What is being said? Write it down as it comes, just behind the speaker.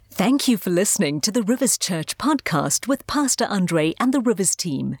Thank you for listening to the Rivers Church podcast with Pastor Andre and the Rivers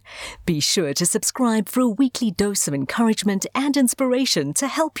team. Be sure to subscribe for a weekly dose of encouragement and inspiration to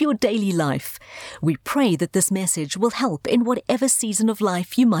help your daily life. We pray that this message will help in whatever season of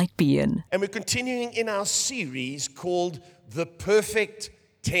life you might be in. And we're continuing in our series called The Perfect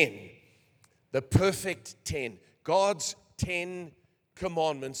 10. The Perfect 10. God's 10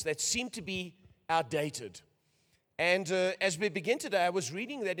 commandments that seem to be outdated. And as we begin today, I was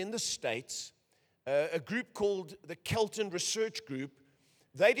reading that in the States, a group called the Kelton Research Group,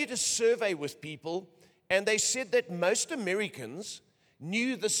 they did a survey with people, and they said that most Americans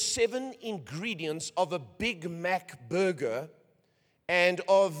knew the 7 ingredients of a Big Mac burger and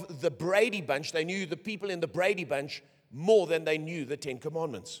of the Brady Bunch. They knew the people in the Brady Bunch more than they knew the 10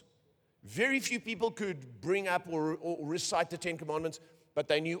 Commandments. Very few people could bring up or recite the 10 Commandments, but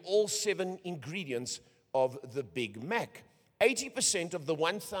they knew all 7 ingredients of the Big Mac. 80% of the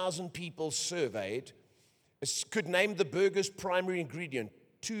 1,000 people surveyed could name the burger's primary ingredient,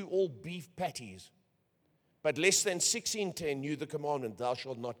 2 all-beef patties. But less than 6 in 10 knew the commandment, thou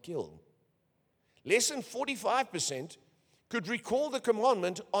shalt not kill. Less than 45% could recall the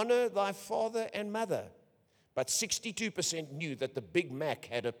commandment, honor thy father and mother. But 62% knew that the Big Mac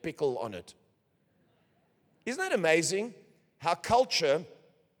had a pickle on it. Isn't that amazing how culture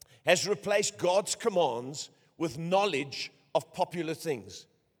has replaced God's commands with knowledge of popular things,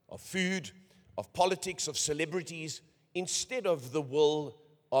 of food, of politics, of celebrities, instead of the will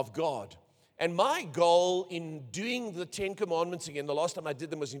of God. And my goal in doing the 10 Commandments again, the last time I did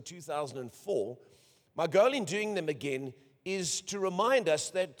them was in 2004, my goal in doing them again is to remind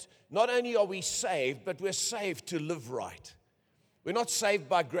us that not only are we saved, but we're saved to live right. We're not saved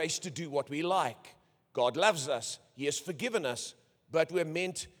by grace to do what we like. God loves us. He has forgiven us, but we're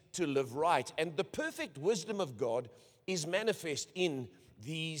meant to live right. And the perfect wisdom of God is manifest in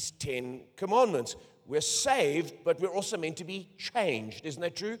these 10 commandments. We're saved, but we're also meant to be changed. Isn't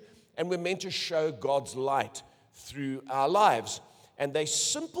that true? And we're meant to show God's light through our lives. And they're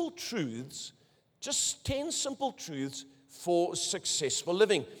simple truths, just 10 simple truths for successful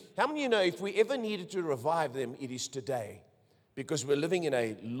living. How many of you know if we ever needed to revive them, it is today? Because we're living in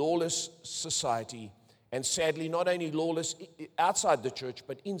a lawless society. And sadly, not only lawless outside the church,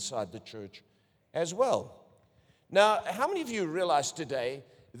 but inside the church as well. Now, how many of you realize today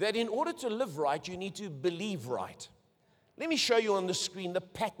that in order to live right, you need to believe right? Let me show you on the screen the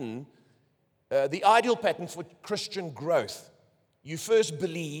pattern, the ideal pattern for Christian growth. You first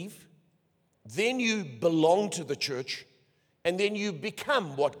believe, then you belong to the church, and then you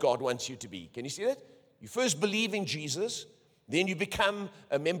become what God wants you to be. Can you see that? You first believe in Jesus, then you become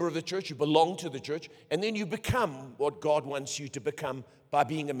a member of the church, you belong to the church, and then you become what God wants you to become by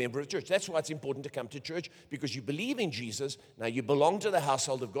being a member of the church. That's why it's important to come to church, because you believe in Jesus, now you belong to the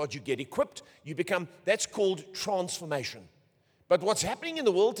household of God, you get equipped, you become, that's called transformation. But what's happening in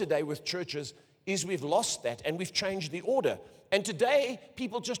the world today with churches is we've lost that and we've changed the order. And today,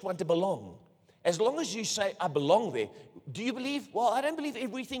 people just want to belong. As long as you say, I belong there, do you believe? Well, I don't believe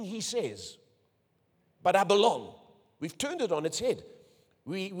everything he says, but I belong. We've turned it on its head.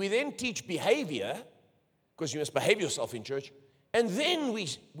 We then teach behavior, because you must behave yourself in church, and then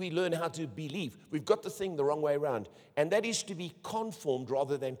we learn how to believe. We've got the thing the wrong way around, and that is to be conformed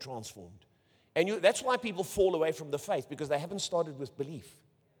rather than transformed. And that's why people fall away from the faith, because they haven't started with belief.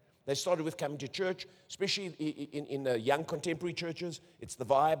 They started with coming to church, especially in young contemporary churches. It's the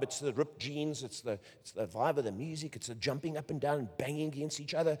vibe, it's the ripped jeans, it's the vibe of the music, it's the jumping up and down and banging against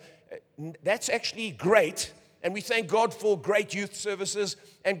each other. That's actually great. And we thank God for great youth services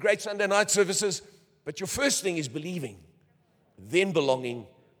and great Sunday night services. But your first thing is believing, then belonging,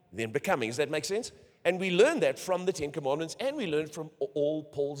 then becoming. Does that make sense? And we learn that from the 10 Commandments, and we learn from all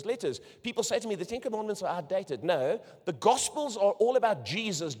Paul's letters. People say to me, the 10 Commandments are outdated. No, the Gospels are all about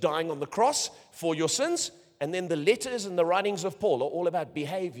Jesus dying on the cross for your sins. And then the letters and the writings of Paul are all about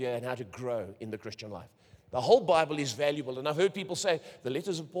behavior and how to grow in the Christian life. The whole Bible is valuable, and I've heard people say the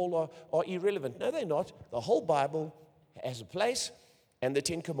letters of Paul are irrelevant. No, they're not. The whole Bible has a place, and the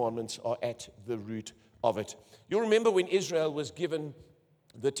 10 Commandments are at the root of it. You'll remember when Israel was given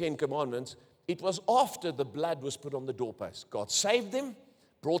the 10 Commandments, it was after the blood was put on the doorpost. God saved them,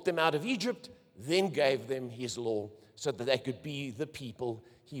 brought them out of Egypt, then gave them his law so that they could be the people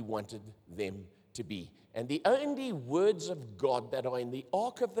he wanted them to be. And the only words of God that are in the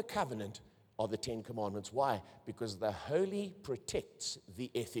Ark of the Covenant are the 10 Commandments. Why? Because the holy protects the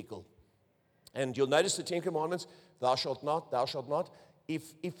ethical. And you'll notice the 10 Commandments, thou shalt not, thou shalt not.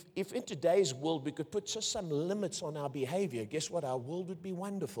 If in today's world we could put just some limits on our behavior, guess what? Our world would be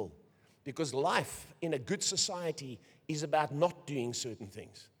wonderful. Because life in a good society is about not doing certain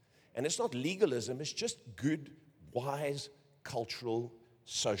things. And it's not legalism, it's just good, wise, cultural,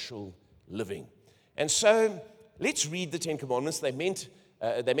 social living. And so let's read the Ten Commandments. They're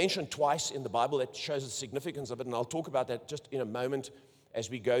mentioned twice in the Bible. That shows the significance of it, and I'll talk about that just in a moment as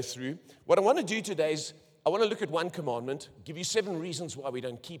we go through. What I want to do today is I want to look at one commandment, give you 7 reasons why we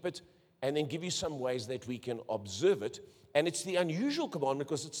don't keep it, and then give you some ways that we can observe it. And it's the unusual commandment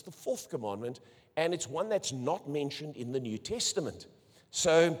because it's the 4th commandment, and it's one that's not mentioned in the New Testament.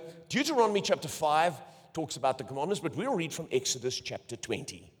 So Deuteronomy chapter 5 talks about the commandments, but we'll read from Exodus chapter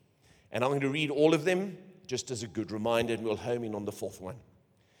 20. And I'm going to read all of them just as a good reminder, and we'll home in on the 4th one.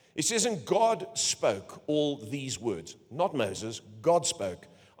 It says, "And God spoke all these words," not Moses, God spoke.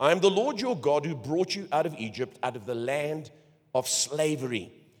 "I am the Lord your God who brought you out of Egypt, out of the land of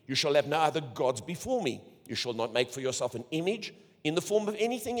slavery. You shall have no other gods before me. You shall not make for yourself an image in the form of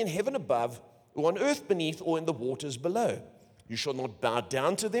anything in heaven above, or on earth beneath, or in the waters below. You shall not bow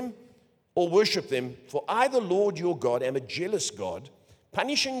down to them or worship them, for I, the Lord your God, am a jealous God,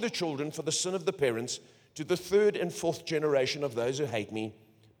 punishing the children for the sin of the parents to the 3rd and 4th generation of those who hate me,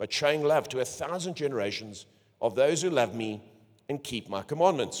 but showing love to 1,000 generations of those who love me and keep my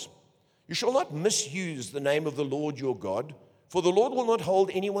commandments. You shall not misuse the name of the Lord your God, for the Lord will not hold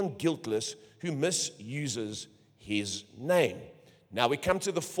anyone guiltless who misuses his name." Now we come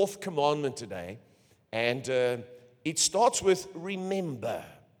to the 4th commandment today, and it starts with remember,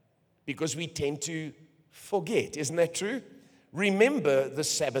 because we tend to forget. Isn't that true? Remember the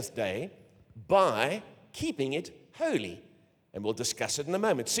Sabbath day by keeping it holy. And we'll discuss it in a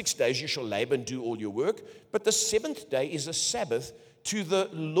moment. 6 days you shall labor and do all your work, but the 7th day is a Sabbath to the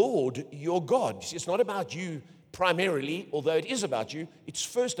Lord your God. See, it's not about you primarily, although it is about you. It's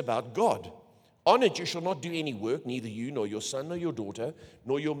first about God. On it you shall not do any work, neither you nor your son nor your daughter,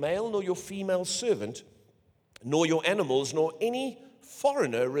 nor your male nor your female servant, nor your animals, nor any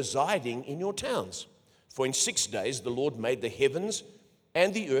foreigner residing in your towns. For in 6 days the Lord made the heavens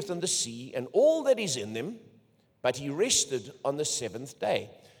and the earth and the sea and all that is in them, but he rested on the 7th day.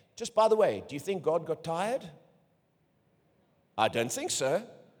 Just by the way, do you think God got tired? I don't think so.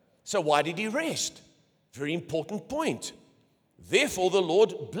 So why did he rest? Very important point. Therefore the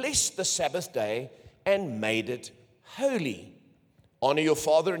Lord blessed the Sabbath day and made it holy. Honor your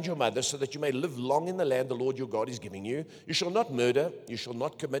father and your mother so that you may live long in the land the Lord your God is giving you. You shall not murder. You shall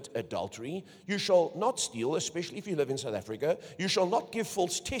not commit adultery. You shall not steal, especially if you live in South Africa. You shall not give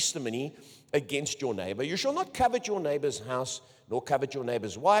false testimony against your neighbor. You shall not covet your neighbor's house, nor covet your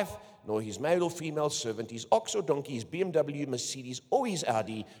neighbor's wife, nor his male or female servant, his ox or donkey, his BMW, Mercedes, or his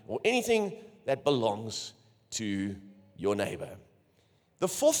Audi, or anything that belongs to your neighbor. The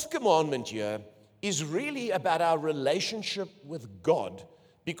 4th commandment here is really about our relationship with God,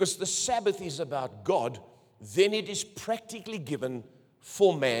 because the Sabbath is about God. Then it is practically given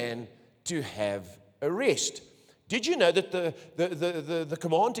for man to have a rest. Did you know that the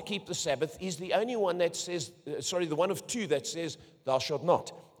command to keep the Sabbath is the only one that says, the one of 2 that says, thou shalt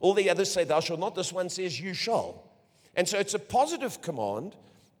not. All the others say, thou shalt not. This one says, you shall. And so it's a positive command,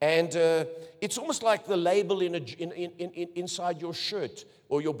 and it's almost like the label inside your shirt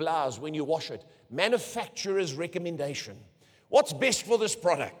or your blouse when you wash it. Manufacturer's recommendation. What's best for this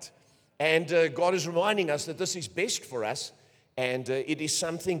product? And God is reminding us that this is best for us, and it is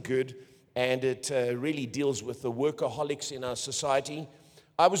something good, and it really deals with the workaholics in our society.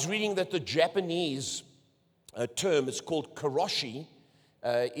 I was reading that the Japanese term, it's called karoshi.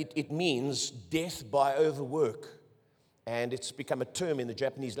 It means death by overwork, and it's become a term in the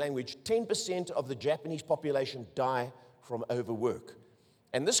Japanese language. 10% of the Japanese population die from overwork.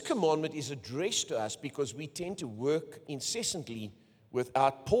 And this commandment is addressed to us because we tend to work incessantly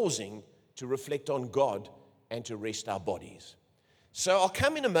without pausing to reflect on God and to rest our bodies. So I'll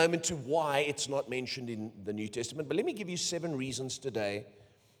come in a moment to why it's not mentioned in the New Testament, but let me give you 7 reasons today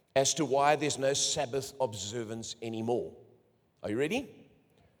as to why there's no Sabbath observance anymore. Are you ready?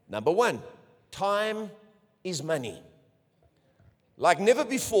 Number 1, time is money. Like never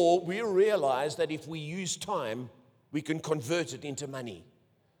before, we realize that if we use time, we can convert it into money.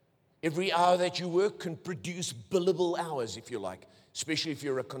 Every hour that you work can produce billable hours, if you like, especially if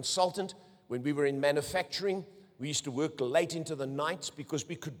you're a consultant. When we were in manufacturing, we used to work late into the nights because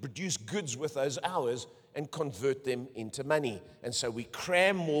we could produce goods with those hours and convert them into money. And so we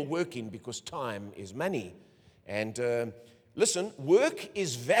cram more work in because time is money. And listen, work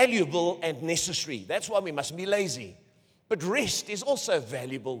is valuable and necessary. That's why we mustn't be lazy. But rest is also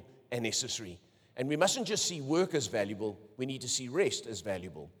valuable and necessary. And we mustn't just see work as valuable. We need to see rest as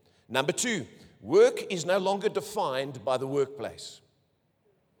valuable. Number 2, work is no longer defined by the workplace.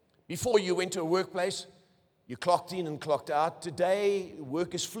 Before you went to a workplace, You clocked in and clocked out. Today,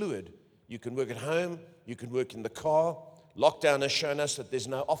 work is fluid. You can work at home. You can work in the car. Lockdown has shown us that there's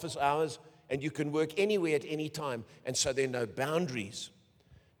no office hours, and you can work anywhere at any time, and so there are no boundaries.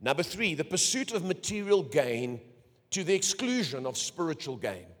 Number 3, the pursuit of material gain to the exclusion of spiritual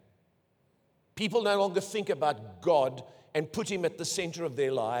gain. People no longer think about God and put Him at the center of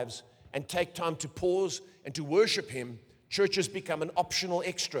their lives and take time to pause and to worship Him. Church has become an optional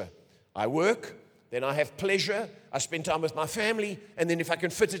extra. I work, then I have pleasure, I spend time with my family, and then if I can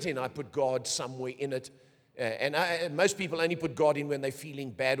fit it in, I put God somewhere in it. And most people only put God in when they're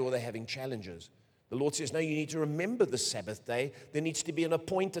feeling bad or they're having challenges. The Lord says, no, you need to remember the Sabbath day. There needs to be an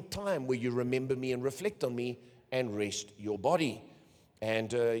appointed time where you remember me and reflect on me and rest your body.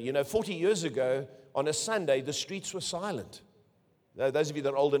 And, 40 years ago, on a Sunday, the streets were silent. Those of you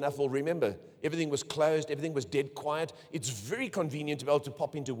that are old enough will remember. Everything was closed. Everything was dead quiet. It's very convenient to be able to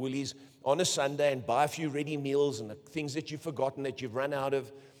pop into Woolies on a Sunday and buy a few ready meals and the things that you've forgotten, that you've run out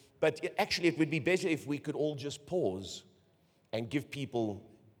of. But actually, it would be better if we could all just pause and give people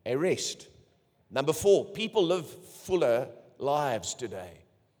a rest. Number 4, people live fuller lives today.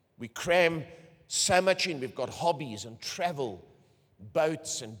 We cram so much in. We've got hobbies and travel,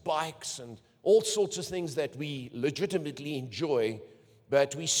 boats and bikes and all sorts of things that we legitimately enjoy,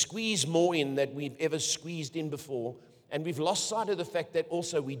 but we squeeze more in than we've ever squeezed in before, and we've lost sight of the fact that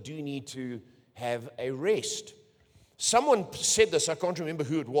also we do need to have a rest. Someone said this, I can't remember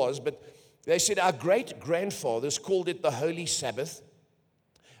who it was, but they said our great-grandfathers called it the Holy Sabbath,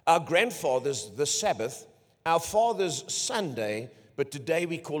 our grandfathers the Sabbath, our fathers Sunday, but today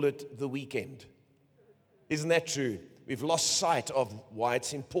we call it the weekend. Isn't that true? We've lost sight of why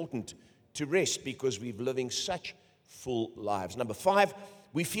it's important to rest because we're living such full lives. Number 5,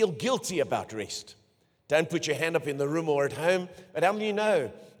 we feel guilty about rest. Don't put your hand up in the room or at home, but how many of you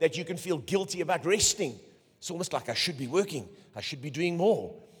know that you can feel guilty about resting? It's almost like I should be working. I should be doing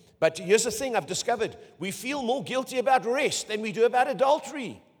more. But here's the thing I've discovered. We feel more guilty about rest than we do about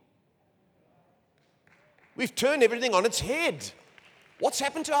adultery. We've turned everything on its head. What's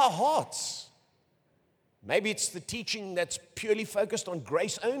happened to our hearts? Maybe it's the teaching that's purely focused on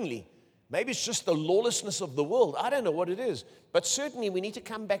grace only. Maybe it's just the lawlessness of the world. I don't know what it is. But certainly we need to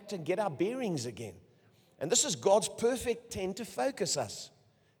come back to get our bearings again. And this is God's perfect 10 to focus us.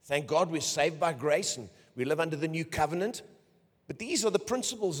 Thank God we're saved by grace and we live under the new covenant. But these are the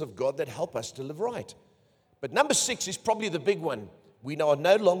principles of God that help us to live right. But number 6 is probably the big one. We are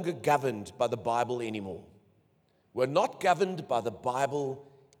no longer governed by the Bible anymore. We're not governed by the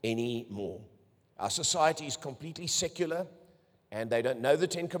Bible anymore. Our society is completely secular, and they don't know the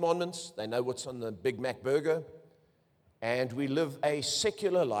 10 Commandments. They know what's on the Big Mac burger. And we live a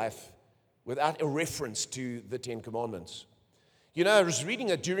secular life without a reference to the 10 Commandments. You know, I was reading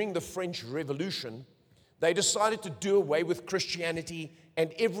that during the French Revolution, they decided to do away with Christianity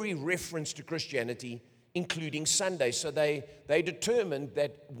and every reference to Christianity, including Sunday. So they determined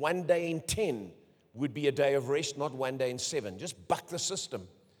that one day in 10 would be a day of rest, not one day in 7. Just buck the system.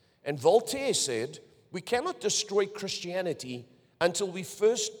 And Voltaire said, we cannot destroy Christianity until we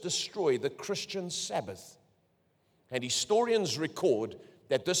first destroy the Christian Sabbath. And historians record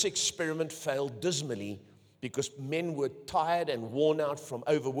that this experiment failed dismally because men were tired and worn out from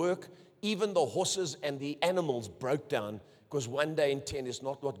overwork. Even the horses and the animals broke down because one day in 10 is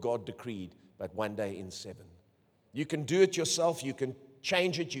not what God decreed, but one day in 7. You can do it yourself. You can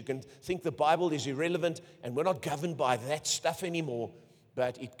change it. You can think the Bible is irrelevant, and we're not governed by that stuff anymore,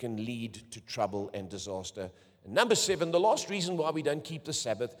 but it can lead to trouble and disaster. And number 7, the last reason why we don't keep the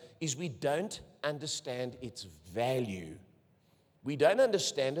Sabbath is we don't understand its value. We don't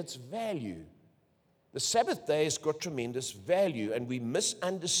understand its value. The Sabbath day has got tremendous value, and we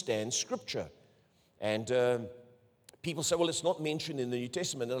misunderstand Scripture. And people say, well, it's not mentioned in the New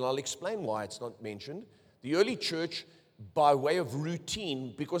Testament, and I'll explain why it's not mentioned. The early church, by way of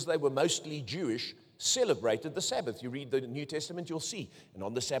routine, because they were mostly Jewish, celebrated the Sabbath. You read the New Testament, you'll see. And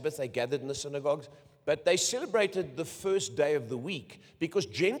on the Sabbath, they gathered in the synagogues. But they celebrated the first day of the week because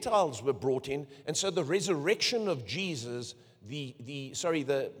Gentiles were brought in. And so the resurrection of Jesus,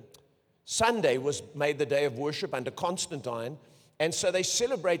 the Sunday was made the day of worship under Constantine. And so they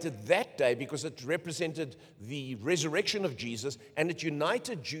celebrated that day because it represented the resurrection of Jesus, and it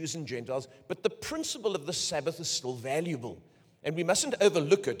united Jews and Gentiles. But the principle of the Sabbath is still valuable. And we mustn't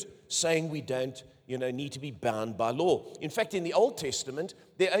overlook it, saying we don't, need to be bound by law. In fact, in the Old Testament,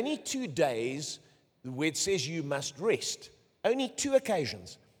 there are only 2 days where it says you must rest. Only 2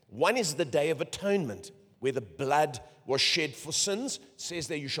 occasions. One is the Day of Atonement, where the blood was shed for sins. It says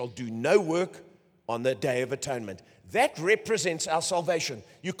that you shall do no work on the Day of Atonement. That represents our salvation.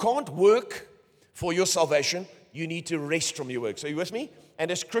 You can't work For your salvation, you need to rest from your works. Are you with me? And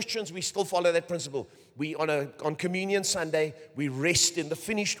as Christians, we still follow that principle. We on Communion Sunday, we rest in the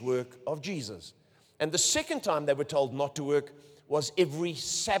finished work of Jesus. And the second time they were told not to work was every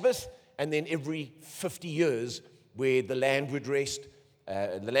Sabbath, and then every 50 years, where the land would rest.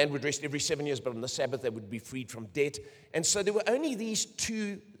 The land would rest every 7 years, but on the Sabbath they would be freed from debt. And so there were only these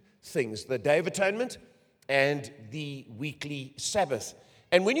two things, the Day of Atonement and the weekly Sabbath.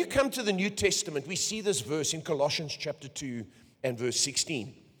 And when you come to the New Testament, we see this verse in Colossians chapter 2 and verse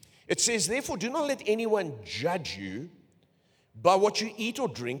 16. It says, therefore, do not let anyone judge you by what you eat or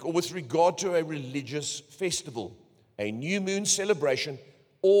drink, or with regard to a religious festival, a new moon celebration,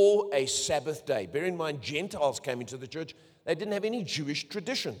 or a Sabbath day. Bear in mind, Gentiles came into the church. They didn't have any Jewish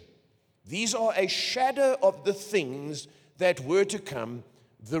tradition. These are a shadow of the things that were to come.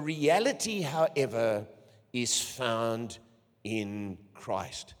 The reality, however, is found in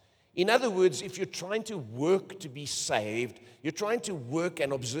Christ. In other words, if you're trying to work to be saved, you're trying to work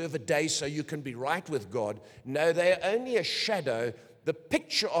and observe a day so you can be right with God. No, they are only a shadow. The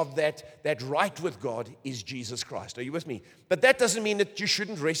picture of that right with God is Jesus Christ. Are you with me? But that doesn't mean that you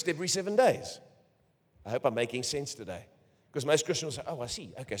shouldn't rest every 7 days. I hope I'm making sense today. Because most Christians say, oh, I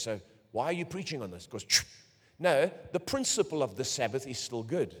see. Okay, so why are you preaching on this? Because, no, the principle of the Sabbath is still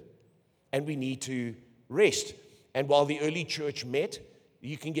good. And we need to rest. And while the early church met,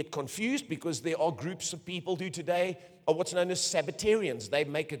 you can get confused because there are groups of people who today are what's known as Sabbatarians. They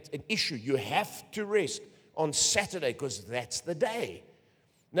make it an issue. You have to rest on Saturday because that's the day.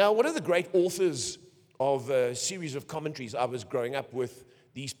 Now, one of the great authors of a series of commentaries, I was growing up with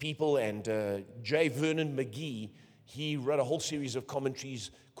these people, and J. Vernon McGee, he wrote a whole series of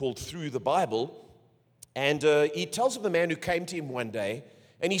commentaries called Through the Bible. And he tells of a man who came to him one day,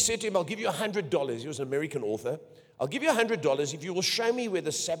 and he said to him, I'll give you $100. He was an American author. I'll give you $100 if you will show me where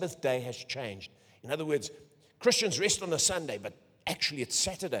the Sabbath day has changed. In other words, Christians rest on a Sunday, but actually it's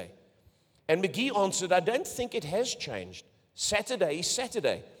Saturday. And McGee answered, I don't think it has changed. Saturday is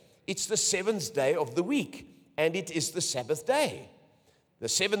Saturday. It's the seventh day of the week, and it is the Sabbath day. The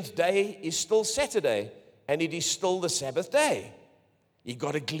seventh day is still Saturday, and it is still the Sabbath day. He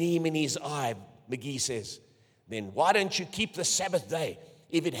got a gleam in his eye, McGee says. Then why don't you keep the Sabbath day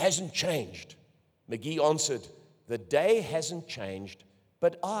if it hasn't changed? McGee answered, the day hasn't changed,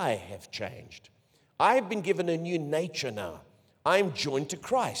 but I have changed. I've been given a new nature now. I'm joined to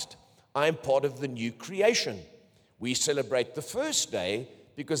Christ. I'm part of the new creation. We celebrate the first day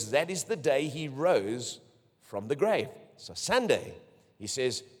because that is the day he rose from the grave. So Sunday, he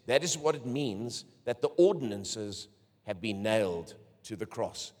says, that is what it means that the ordinances have been nailed to the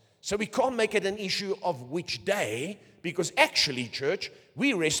cross. So we can't make it an issue of which day, because actually, church,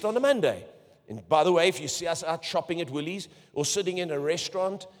 we rest on a Monday. And by the way, if you see us out shopping at Woolies or sitting in a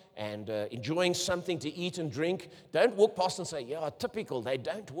restaurant and enjoying something to eat and drink, don't walk past and say, yeah, typical, they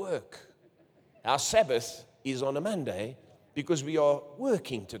don't work. Our Sabbath is on a Monday because we are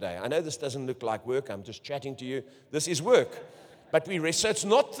working today. I know this doesn't look like work. I'm just chatting to you. This is work. But we rest. So it's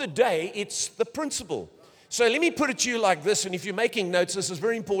not the day, it's the principle. So let me put it to you like this, and if you're making notes, this is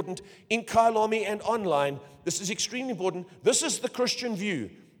very important. In Kyalami and online, this is extremely important. This is the Christian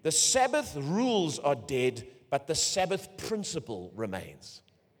view. The Sabbath rules are dead, but the Sabbath principle remains.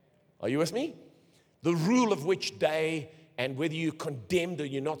 Are you with me? The rule of which day and whether you're condemned or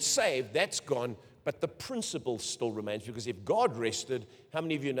you're not saved, that's gone, but the principle still remains, because if God rested, how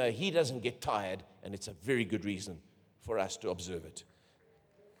many of you know he doesn't get tired, and it's a very good reason for us to observe it.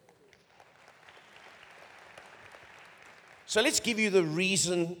 So let's give you the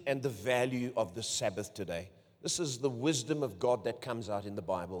reason and the value of the Sabbath today. This is the wisdom of God that comes out in the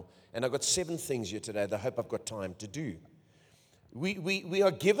Bible. And I've got 7 things here today that I hope I've got time to do. We are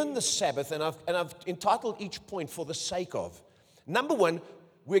given the Sabbath, and I've entitled each point for the sake of. Number 1,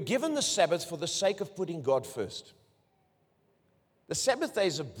 we're given the Sabbath for the sake of putting God first. The Sabbath day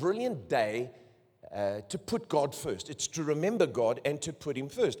is a brilliant day to put God first. It's to remember God and to put him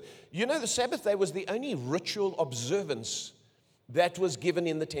first. You know, the Sabbath day was the only ritual observance that was given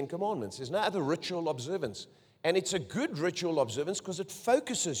in the Ten Commandments. There's no other ritual observance. And it's a good ritual observance because it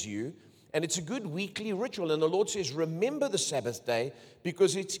focuses you, and it's a good weekly ritual. And the Lord says, remember the Sabbath day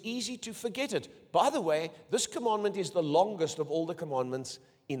because it's easy to forget it. By the way, this commandment is the longest of all the commandments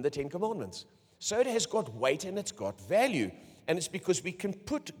in the Ten Commandments. So it has got weight and it's got value. And it's because we can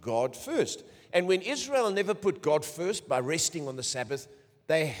put God first. And when Israel never put God first by resting on the Sabbath,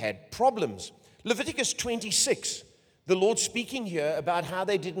 they had problems. Leviticus 26, the Lord speaking here about how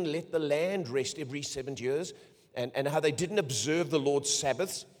they didn't let the land rest every 7 years and how they didn't observe the Lord's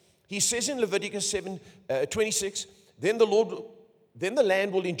Sabbaths. He says in Leviticus 26, then the Lord Then the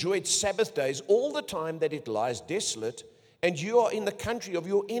land will enjoy its Sabbath days all the time that it lies desolate, and you are in the country of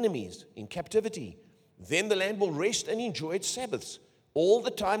your enemies, in captivity. Then the land will rest and enjoy its Sabbaths. All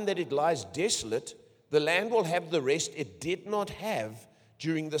the time that it lies desolate, the land will have the rest it did not have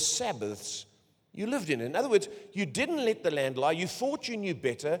during the Sabbaths you lived in. In other words, you didn't let the land lie. You thought you knew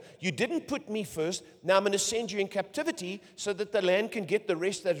better. You didn't put me first. Now I'm going to send you in captivity so that the land can get the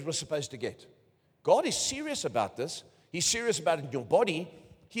rest that it was supposed to get. God is serious about this. He's serious about it in your body.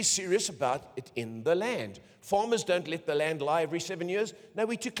 He's serious about it in the land. Farmers don't let the land lie every 7 years. No,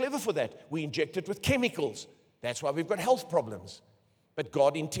 we're too clever for that. We inject it with chemicals. That's why we've got health problems. But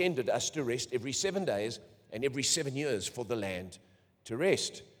God intended us to rest every 7 days and every 7 years for the land to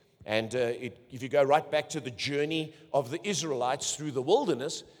rest. And if you go right back to the journey of the Israelites through the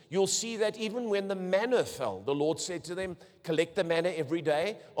wilderness, you'll see that even when the manna fell, the Lord said to them, collect the manna every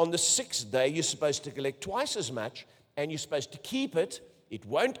day. On the 6th day, you're supposed to collect twice as much, and you're supposed to keep it. It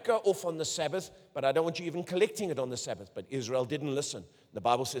won't go off on the Sabbath, but I don't want you even collecting it on the Sabbath. But Israel didn't listen. The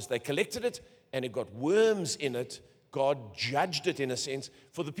Bible says they collected it, and it got worms in it. God judged it in a sense.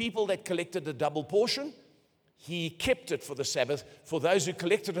 For the people that collected the double portion, He kept it for the Sabbath. For those who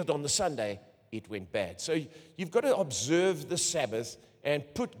collected it on the Sunday, it went bad. So you've got to observe the Sabbath and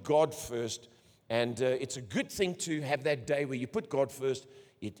put God first. And it's a good thing to have that day where you put God first.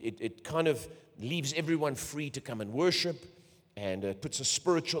 It kind of leaves everyone free to come and worship, and it puts a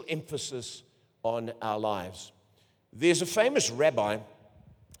spiritual emphasis on our lives. There's a famous rabbi,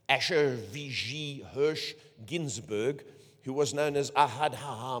 Asher V.G. Hirsch Ginsburg, who was known as Ahad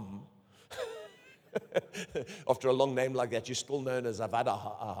Haham. After a long name like that, you're still known as Avad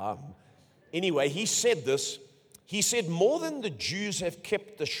Haham. Anyway, he said this. He said, more than the Jews have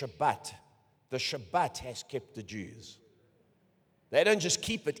kept the Shabbat has kept the Jews. They don't just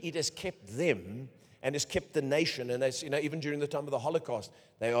keep it, it has kept them and has kept the nation. And as, even during the time of the Holocaust,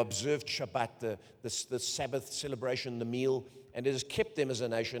 they observed Shabbat, the Sabbath celebration, the meal, and it has kept them as a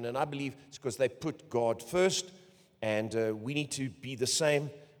nation. And I believe it's because they put God first, and we need to be the same.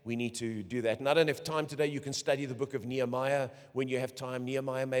 We need to do that. And I don't have time today. You can study the book of Nehemiah when you have time.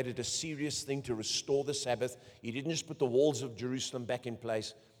 Nehemiah made it a serious thing to restore the Sabbath. He didn't just put the walls of Jerusalem back in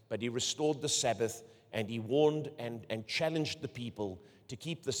place, but he restored the Sabbath, and he warned and challenged the people to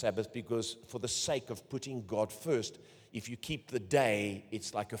keep the Sabbath, because for the sake of putting God first, if you keep the day,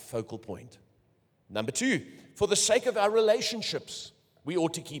 it's like a focal point. Number 2, for the sake of our relationships, we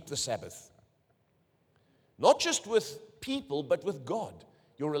ought to keep the Sabbath. Not just with people, but with God.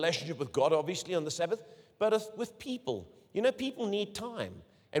 Your relationship with God, obviously, on the Sabbath, but with people. People need time.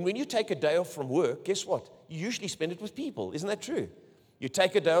 And when you take a day off from work, guess what? You usually spend it with people. Isn't that true? You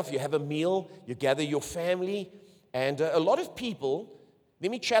take a day off, you have a meal, you gather your family, and a lot of people, let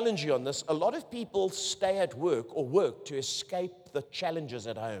me challenge you on this, a lot of people stay at work or work to escape the challenges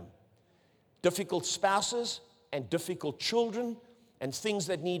at home. Difficult spouses and difficult children and things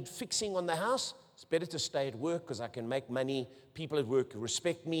that need fixing on the house. It's better to stay at work because I can make money. People at work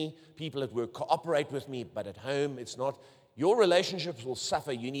respect me. People at work cooperate with me, but at home it's not. Your relationships will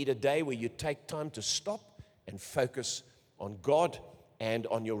suffer. You need a day where you take time to stop and focus on God and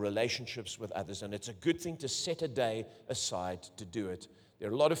on your relationships with others. And it's a good thing to set a day aside to do it. There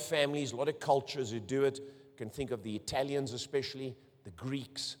are a lot of families, a lot of cultures who do it. You can think of the Italians especially, the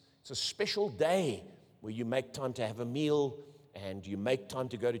Greeks. It's a special day where you make time to have a meal and you make time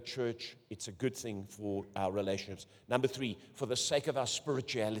to go to church. It's a good thing for our relationships. Number 3, for the sake of our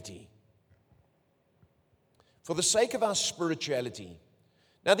spirituality. For the sake of our spirituality.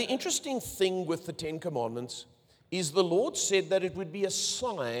 Now, the interesting thing with the 10 Commandments is the Lord said that it would be a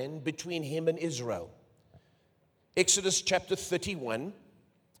sign between him and Israel. Exodus chapter 31,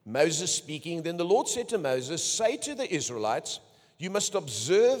 Moses speaking, then the Lord said to Moses, say to the Israelites, you must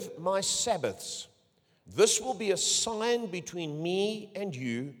observe my Sabbaths. This will be a sign between me and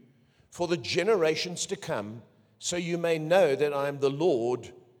you for the generations to come, so you may know that I am the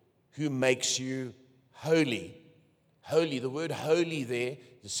Lord who makes you holy. Holy, the word holy there,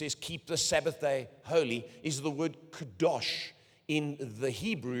 it says keep the Sabbath day holy, is the word kadosh in the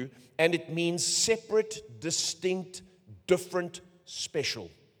Hebrew, and it means separate, distinct, different, special.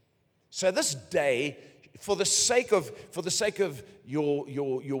 So this day, for the sake of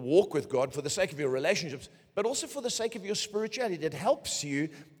your walk with God, for the sake of your relationships, but also for the sake of your spirituality, it helps you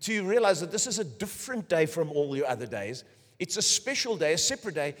to realize that this is a different day from all your other days. It's a special day, a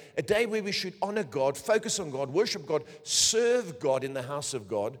separate day, a day where we should honor God, focus on God, worship God, serve God in the house of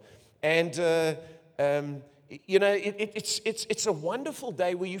God. And, it's a wonderful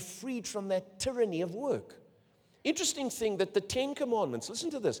day where you're freed from that tyranny of work. Interesting thing that the Ten Commandments, listen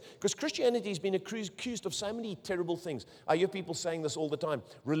to this, because Christianity has been accused of so many terrible things. I hear people saying this all the time.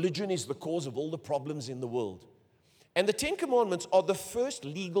 Religion is the cause of all the problems in the world. And the Ten Commandments are the first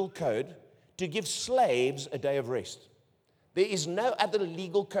legal code to give slaves a day of rest. There is no other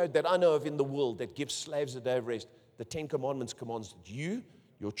legal code that I know of in the world that gives slaves a day of rest. The Ten Commandments commands that you,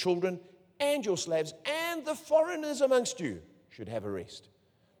 your children, and your slaves, and the foreigners amongst you should have a rest.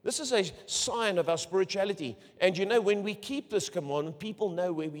 This is a sign of our spirituality. And you know, when we keep this commandment, people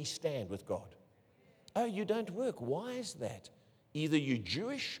know where we stand with God. Oh, you don't work. Why is that? Either you're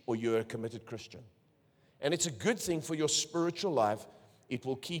Jewish or you're a committed Christian. And it's a good thing for your spiritual life. It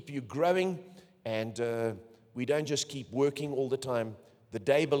will keep you growing, and we don't just keep working all the time. The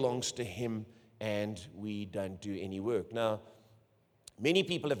day belongs to Him, and we don't do any work. Now, many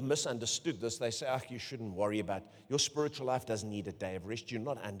people have misunderstood this. They say, you shouldn't worry about your spiritual life doesn't need a day of rest. You're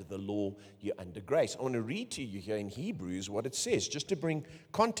not under the law, you're under grace. I want to read to you here in Hebrews what it says, just to bring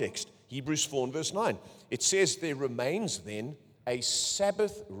context. Hebrews 4 and verse 9. It says, there remains then a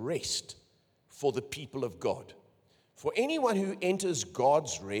Sabbath rest for the people of God. For anyone who enters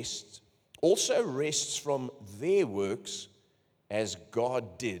God's rest also rests from their works as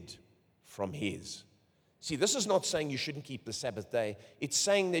God did from His. See, this is not saying you shouldn't keep the Sabbath day. It's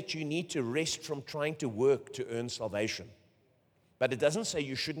saying that you need to rest from trying to work to earn salvation. But it doesn't say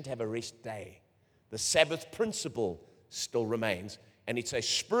you shouldn't have a rest day. The Sabbath principle still remains, and it's a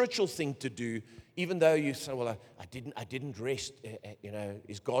spiritual thing to do, even though you say, well, I didn't rest.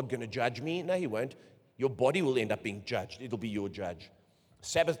 Is God going to judge me? No, He won't. Your body will end up being judged. It'll be your judge.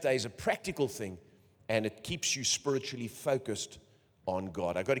 Sabbath day is a practical thing, and it keeps you spiritually focused on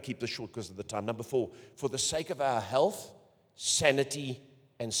God. I've got to keep this short because of the time. Number 4, for the sake of our health, sanity,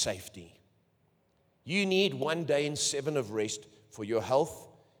 and safety. You need 1 day in 7 of rest for your health,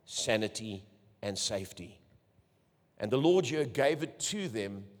 sanity, and safety. And the Lord here gave it to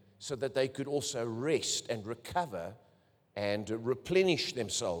them so that they could also rest and recover and replenish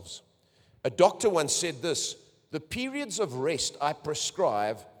themselves. A doctor once said this, the periods of rest I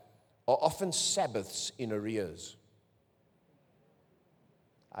prescribe are often Sabbaths in arrears.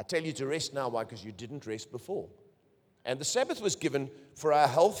 I tell you to rest now. Why? Because you didn't rest before. And the Sabbath was given for our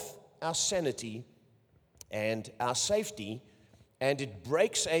health, our sanity, and our safety. And it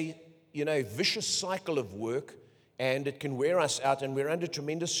breaks a vicious cycle of work, and it can wear us out, and we're under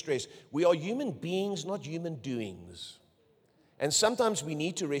tremendous stress. We are human beings, not human doings. And sometimes we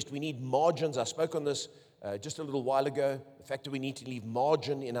need to rest. We need margins. I spoke on this just a little while ago, the fact that we need to leave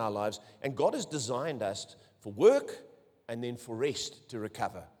margin in our lives. And God has designed us for work and then for rest to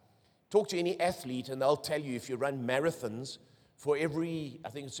recover. Talk to any athlete and they'll tell you if you run marathons, for every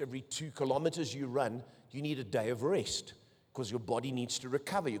 2 kilometers you run, you need a day of rest because your body needs to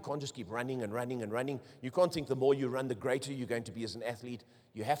recover. You can't just keep running and running and running. You can't think the more you run, the greater you're going to be as an athlete.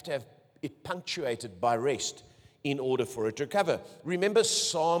 You have to have it punctuated by rest in order for it to recover. Remember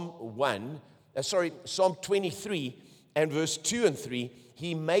Psalm 23 and verse 2 and 3.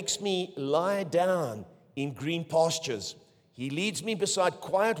 He makes me lie down in green pastures. He leads me beside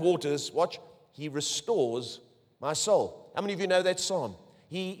quiet waters. Watch, He restores my soul. How many of you know that psalm?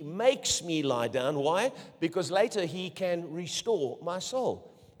 He makes me lie down. Why? Because later He can restore my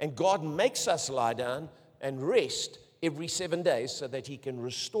soul. And God makes us lie down and rest every 7 days so that He can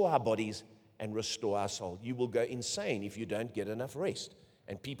restore our bodies and restore our soul. You will go insane if you don't get enough rest.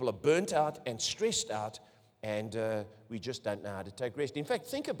 And people are burnt out and stressed out, and we just don't know how to take rest. In fact,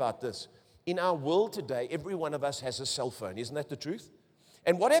 think about this. In our world today, every one of us has a cell phone. Isn't that the truth?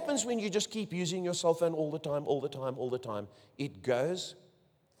 And what happens when you just keep using your cell phone all the time? It goes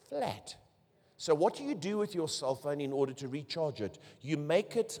flat. So what do you do with your cell phone in order to recharge it? You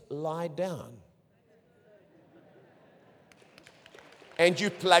make it lie down. And you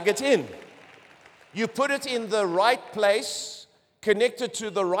plug it in. You put it in the right place, connect it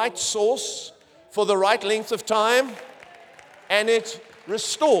to the right source for the right length of time, and it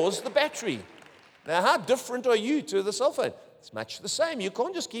restores the battery. Now, how different are you to the cell phone? It's much the same. You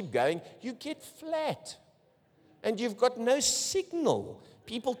can't just keep going. You get flat. And you've got no signal.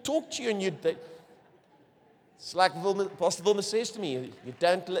 People talk to you and it's like Pastor Wilma says to me,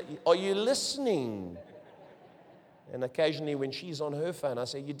 are you listening? And occasionally when she's on her phone, I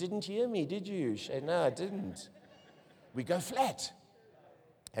say, you didn't hear me, did you? She said, no, I didn't. We go flat.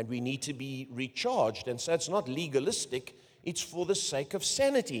 And we need to be recharged. And so it's not legalistic. It's for the sake of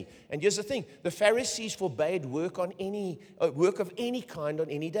sanity. And here's the thing. The Pharisees forbade work of any kind on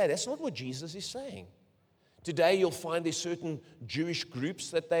any day. That's not what Jesus is saying. Today you'll find there's certain Jewish groups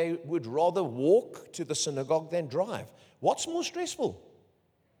that they would rather walk to the synagogue than drive. What's more stressful?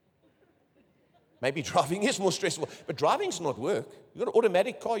 Maybe driving is more stressful, but driving's not work. You've got an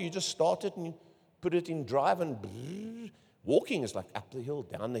automatic car, you just start it and you put it in drive, and walking is like up the hill,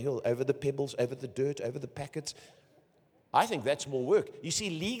 down the hill, over the pebbles, over the dirt, over the packets. I think that's more work. You see,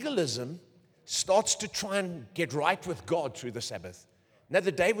 legalism starts to try and get right with God through the Sabbath. Now,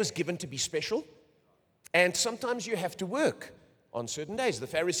 the day was given to be special, and sometimes you have to work on certain days. The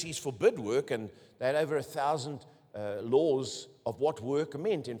Pharisees forbid work, and they had over 1,000 laws of what work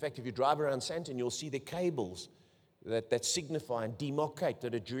meant. In fact, if you drive around Sandton, you'll see the cables that signify and demarcate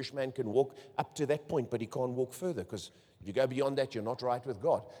that a Jewish man can walk up to that point, but he can't walk further, because if you go beyond that, you're not right with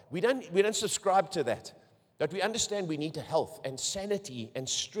God. We don't subscribe to that. But we understand we need health and sanity and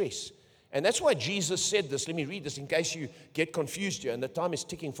stress. And that's why Jesus said this. Let me read this in case you get confused here, and the time is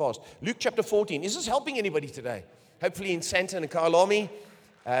ticking fast. Luke chapter 14. Is this helping anybody today? Hopefully in Sandton and Kyalami,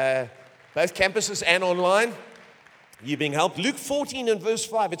 both campuses and online, you're being helped. Luke 14 and verse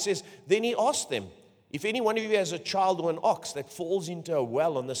 5, it says, then he asked them, if any one of you has a child or an ox that falls into a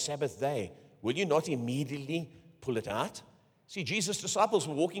well on the Sabbath day, will you not immediately pull it out? See, Jesus' disciples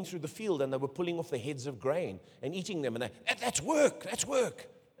were walking through the field and they were pulling off the heads of grain and eating them. And that's work, that's work.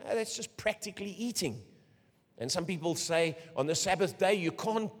 That's just practically eating. And some people say on the Sabbath day, you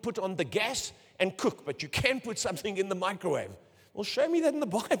can't put on the gas and cook, but you can put something in the microwave. Well, show me that in the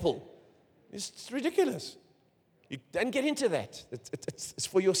Bible. It's ridiculous. You don't get into that. It's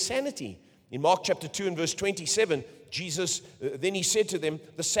for your sanity. In Mark chapter 2 and verse 27, Jesus, then he said to them,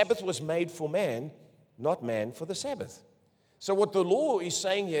 the Sabbath was made for man, not man for the Sabbath. So what the law is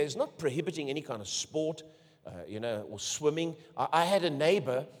saying here is not prohibiting any kind of sport, or swimming. I had a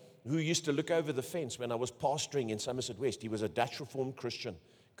neighbor who used to look over the fence when I was pastoring in Somerset West. He was a Dutch Reformed Christian.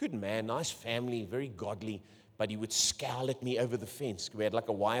 Good man, nice family, very godly, but he would scowl at me over the fence. We had like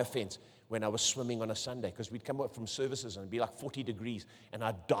a wire fence when I was swimming on a Sunday, because we'd come up from services and it'd be like 40 degrees, and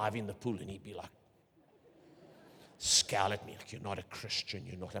I'd dive in the pool and he'd be like, scowl at me, like, you're not a Christian,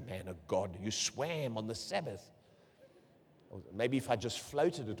 you're not a man of God, you swam on the Sabbath. Or maybe if I just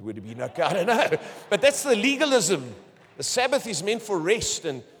floated, it would have been okay, I don't know. But that's the legalism. The Sabbath is meant for rest,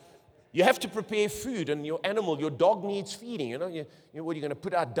 and you have to prepare food, and your animal, your dog needs feeding. What are you going to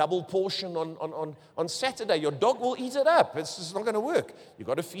put out double portion on Saturday? Your dog will eat it up. It's just not going to work. You've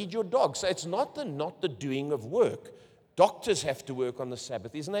got to feed your dog. So it's not the doing of work. Doctors have to work on the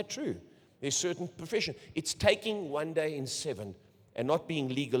Sabbath. Isn't that true? There's certain profession. It's taking one day in 7 and not being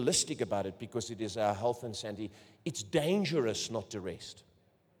legalistic about it because it is our health and sanity. It's dangerous not to rest.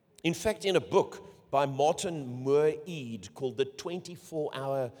 In fact, in a book by Martin Moore-Ead called The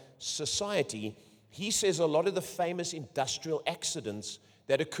 24-Hour Society, he says a lot of the famous industrial accidents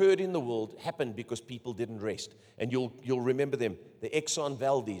that occurred in the world happened because people didn't rest. And you'll remember them. The Exxon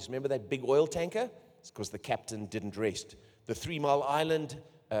Valdez, remember that big oil tanker? It's because the captain didn't rest. The 3 Mile Island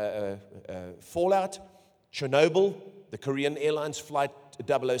fallout, Chernobyl, the Korean Airlines Flight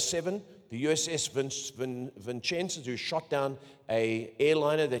 007, the USS Vincennes, who shot down an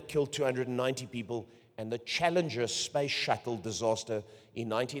airliner that killed 290 people, and the Challenger space shuttle disaster in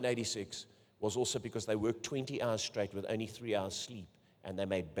 1986 was also because they worked 20 hours straight with only 3 hours sleep, and they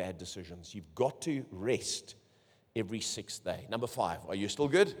made bad decisions. You've got to rest every 6th day. Number 5, are you still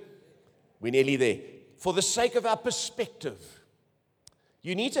good? We're nearly there. For the sake of our perspective,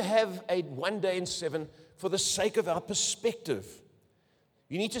 you need to have a 1 day in 7 for the sake of our perspective.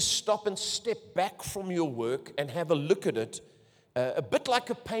 You need to stop and step back from your work and have a look at it, a bit like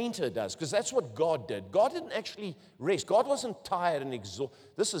a painter does, because that's what God did. God didn't actually rest. God wasn't tired and exhausted.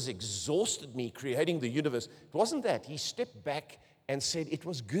 This has exhausted me, creating the universe. It wasn't that. He stepped back and said it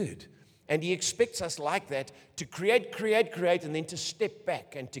was good. And he expects us like that to create, and then to step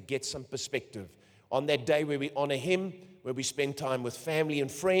back and to get some perspective. On that day where we honor him, where we spend time with family and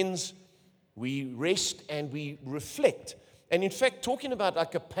friends, we rest and we reflect. And in fact, talking about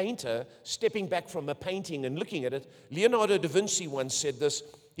like a painter stepping back from a painting and looking at it, Leonardo da Vinci once said this.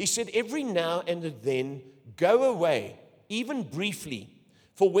 He said, every now and then, go away, even briefly,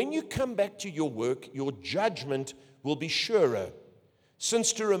 for when you come back to your work, your judgment will be surer,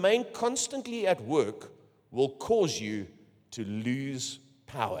 since to remain constantly at work will cause you to lose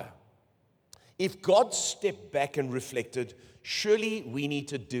power. If God stepped back and reflected, surely we need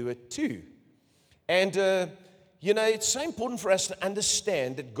to do it too. And it's so important for us to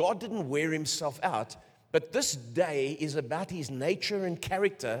understand that God didn't wear himself out, but this day is about his nature and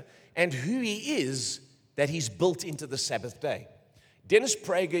character and who he is that he's built into the Sabbath day. Dennis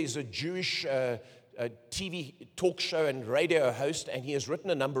Prager is a Jewish TV talk show and radio host, and he has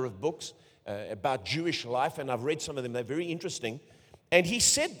written a number of books about Jewish life, and I've read some of them. They're very interesting. And he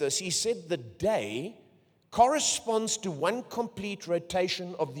said this, he said the day corresponds to one complete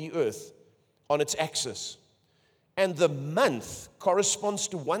rotation of the earth on its axis. And the month corresponds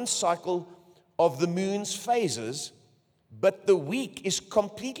to one cycle of the moon's phases, but the week is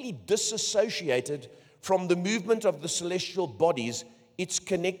completely disassociated from the movement of the celestial bodies. It's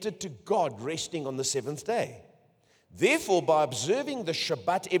connected to God resting on the seventh day. Therefore, by observing the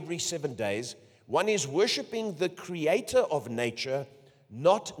Shabbat every 7 days, one is worshiping the creator of nature,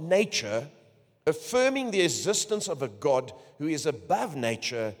 not nature, affirming the existence of a God who is above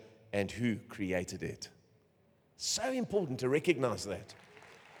nature and who created it. So important to recognize that.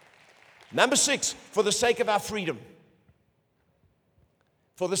 Number 6, for the sake of our freedom.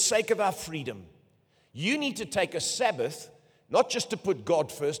 For the sake of our freedom. You need to take a Sabbath, not just to put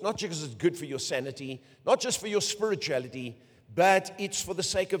God first, not just because it's good for your sanity, not just for your spirituality, but it's for the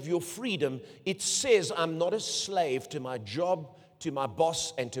sake of your freedom. It says, I'm not a slave to my job, to my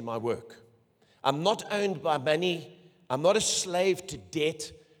boss, and to my work. I'm not owned by money. I'm not a slave to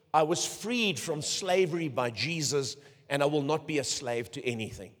debt. I was freed from slavery by Jesus, and I will not be a slave to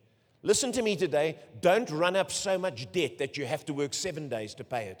anything. Listen to me today. Don't run up so much debt that you have to work 7 days to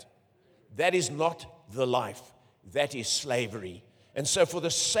pay it. That is not the life. That is slavery. And so for the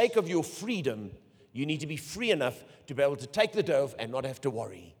sake of your freedom, you need to be free enough to be able to take the dove and not have to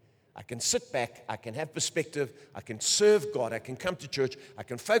worry. I can sit back, I can have perspective, I can serve God, I can come to church, I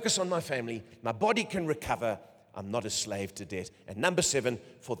can focus on my family, my body can recover. I'm not a slave to debt. And number 7,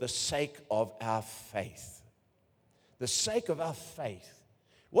 for the sake of our faith. The sake of our faith.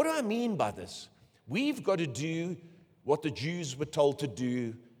 What do I mean by this? We've got to do what the Jews were told to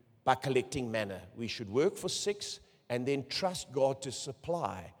do by collecting manna. We should work for 6 and then trust God to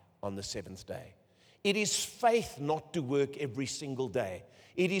supply on the 7th day. It is faith not to work every single day.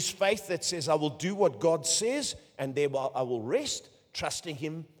 It is faith that says, I will do what God says, and thereby I will rest, trusting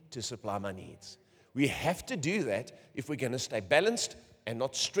Him to supply my needs. We have to do that if we're going to stay balanced and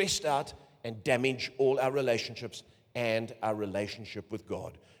not stressed out and damage all our relationships and our relationship with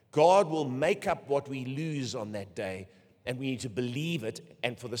God. God will make up what we lose on that day, and we need to believe it.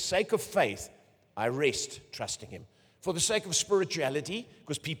 And for the sake of faith, I rest trusting Him. For the sake of spirituality,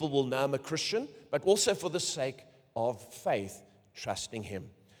 because people will know I'm a Christian, but also for the sake of faith, trusting Him.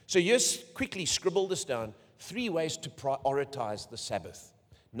 So just quickly scribble this down. 3 ways to prioritize the Sabbath.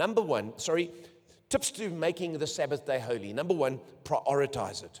 Number 1, tips to making the Sabbath day holy. Number 1,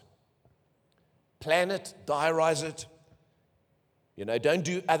 prioritize it. Plan it, diarize it. Don't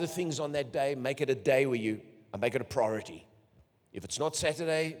do other things on that day. Make it a day where make it a priority. If it's not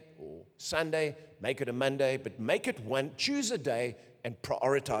Saturday or Sunday, make it a Monday, but make it one. Choose a day and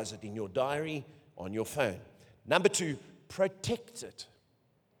prioritize it in your diary, on your phone. Number 2, protect it.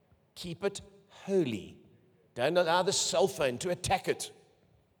 Keep it holy. Don't allow the cell phone to attack it.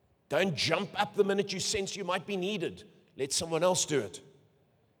 Don't jump up the minute you sense you might be needed. Let someone else do it.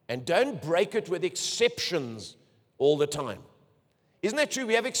 And don't break it with exceptions all the time. Isn't that true?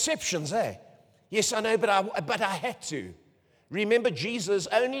 We have exceptions, eh? Yes, I know, but I had to. Remember, Jesus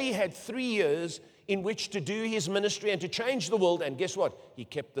only had 3 years in which to do His ministry and to change the world, and guess what? He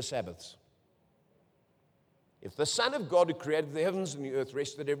kept the Sabbaths. If the Son of God who created the heavens and the earth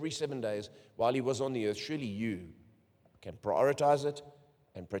rested every 7 days while He was on the earth, surely you can prioritize it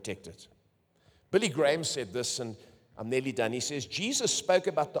and protect it. Billy Graham said this, and I'm nearly done. He says, Jesus spoke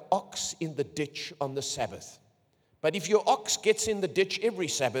about the ox in the ditch on the Sabbath. But if your ox gets in the ditch every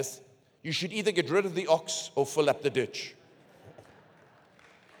Sabbath, you should either get rid of the ox or fill up the ditch.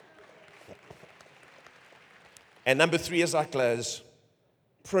 And number 3, as I close,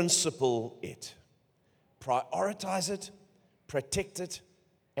 principle it. Prioritize it, protect it,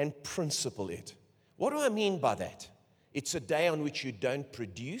 and principle it. What do I mean by that? It's a day on which you don't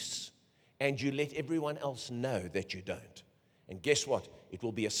produce and you let everyone else know that you don't. And guess what? It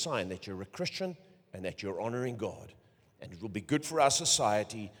will be a sign that you're a Christian and that you're honoring God. And it will be good for our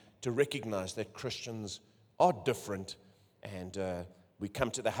society to recognize that Christians are different, and we come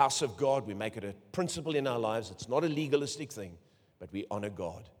to the house of God, we make it a principle in our lives. It's not a legalistic thing, but we honor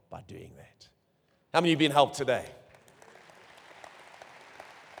God by doing that. How many of you have been helped today?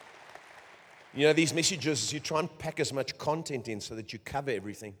 These messages, you try and pack as much content in so that you cover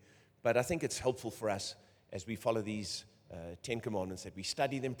everything, but I think it's helpful for us as we follow these 10 commandments, that we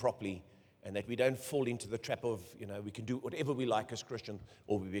study them properly, and that we don't fall into the trap of, we can do whatever we like as Christians,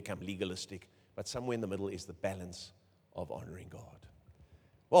 or we become legalistic. But somewhere in the middle is the balance of honoring God.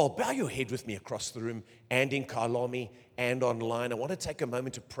 Well, bow your head with me across the room and in Kyalami and online. I want to take a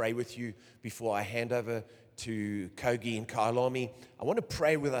moment to pray with you before I hand over to Kogi in Kyalami. I want to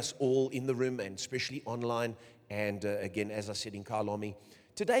pray with us all in the room and especially online and again, as I said, in Kyalami.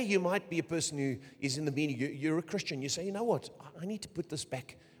 Today, you might be a person who is in the meeting. You're a Christian. You say, you know what? I need to put this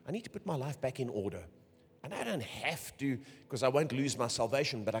back. I need to put my life back in order. And I don't have to, because I won't lose my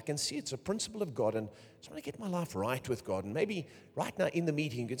salvation, but I can see it's a principle of God, and I just want to get my life right with God. And maybe right now in the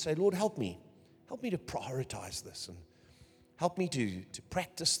meeting, you can say, Lord, help me. Help me to prioritize this, and help me to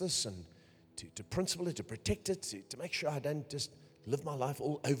practice this, and to principle it, to protect it, to make sure I don't just live my life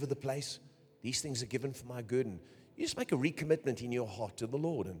all over the place. These things are given for my good. And you just make a recommitment in your heart to the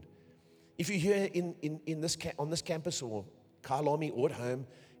Lord. And if you're here on this campus or Kyalami or at home,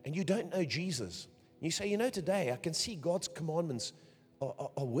 and you don't know Jesus, you say, you know, today I can see God's commandments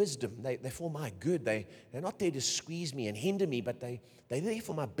are wisdom. They're for my good. They're not there to squeeze me and hinder me, but they're there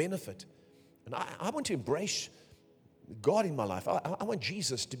for my benefit. And I want to embrace God in my life. I want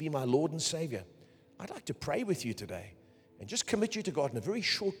Jesus to be my Lord and Savior. I'd like to pray with you today and just commit you to God in a very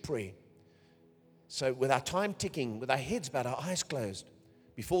short prayer. So with our time ticking, with our heads bowed, our eyes closed,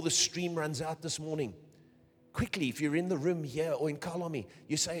 before the stream runs out this morning, quickly, if you're in the room here or in Kyalami,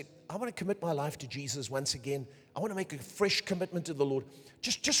 you say, I want to commit my life to Jesus once again. I want to make a fresh commitment to the Lord.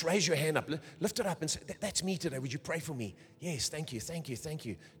 Just raise your hand up, lift it up and say, that's me today. Would you pray for me? Yes, thank you, thank you, thank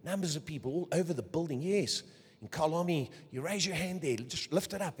you. Numbers of people all over the building, yes. In Kyalami, you raise your hand there, just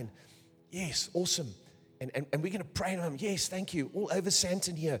lift it up and yes, awesome. And we're going to pray to him. Yes, thank you. All over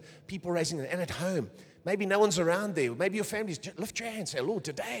Santon here, people raising it. And at home, maybe no one's around there. Maybe your family's, just lift your hand. Say, Lord,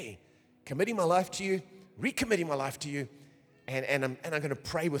 today, committing my life to you, recommitting my life to you. And I'm going to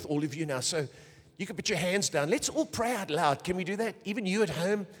pray with all of you now. So you can put your hands down. Let's all pray out loud. Can we do that? Even you at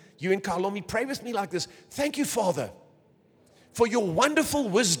home, you in Kyalami, pray with me like this. Thank you, Father, for your wonderful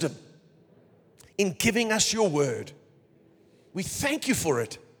wisdom in giving us your word. We thank you for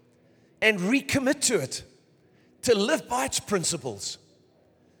it and recommit to it, to live by its principles.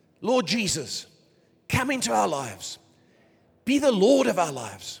 Lord Jesus, come into our lives. Be the Lord of our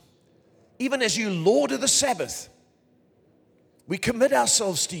lives. Even as you Lord of the Sabbath, we commit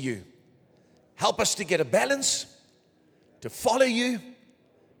ourselves to you. Help us to get a balance, to follow you,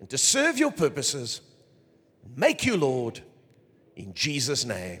 and to serve your purposes. Make you Lord. In Jesus'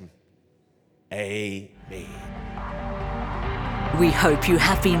 name, amen. We hope you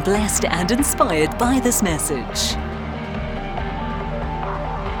have been blessed and inspired by this message.